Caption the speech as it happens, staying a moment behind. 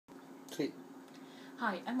3.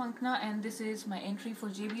 Hi, I'm Ankna and this is my entry for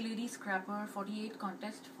JBLDYSCRAPPER48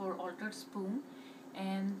 contest for altered spoon.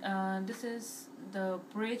 And this is the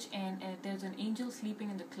bridge, and there's an angel sleeping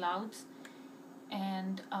in the clouds.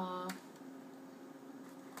 And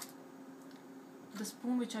the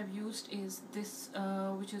spoon which I've used is this,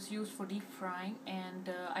 which is used for deep frying, and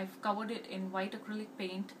I've covered it in white acrylic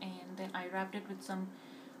paint, and then I wrapped it with some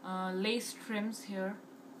lace trims here.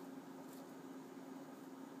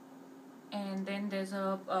 And then there's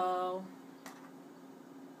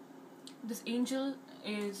this angel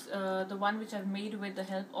is the one which I've made with the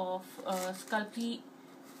help of Sculpey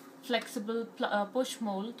flexible push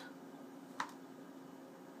mold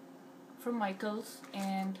from Michaels,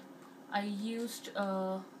 and I used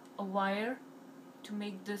a wire to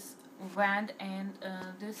make this wand and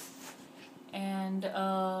this, and there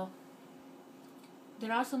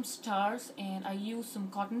are some stars, and I used some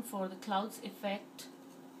cotton for the clouds effect.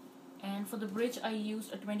 And for the bridge I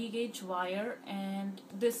used a 20 gauge wire and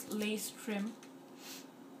this lace trim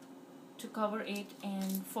to cover it.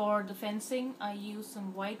 And for the fencing I used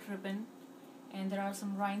some white ribbon, and there are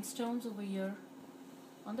some rhinestones over here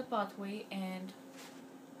on the pathway. And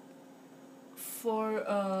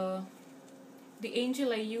for the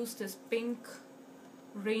angel I used this pink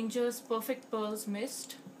Ranger's Perfect Pearls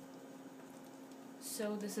mist.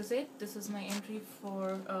 So this is it. This is my entry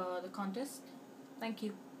for the contest. Thank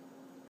you.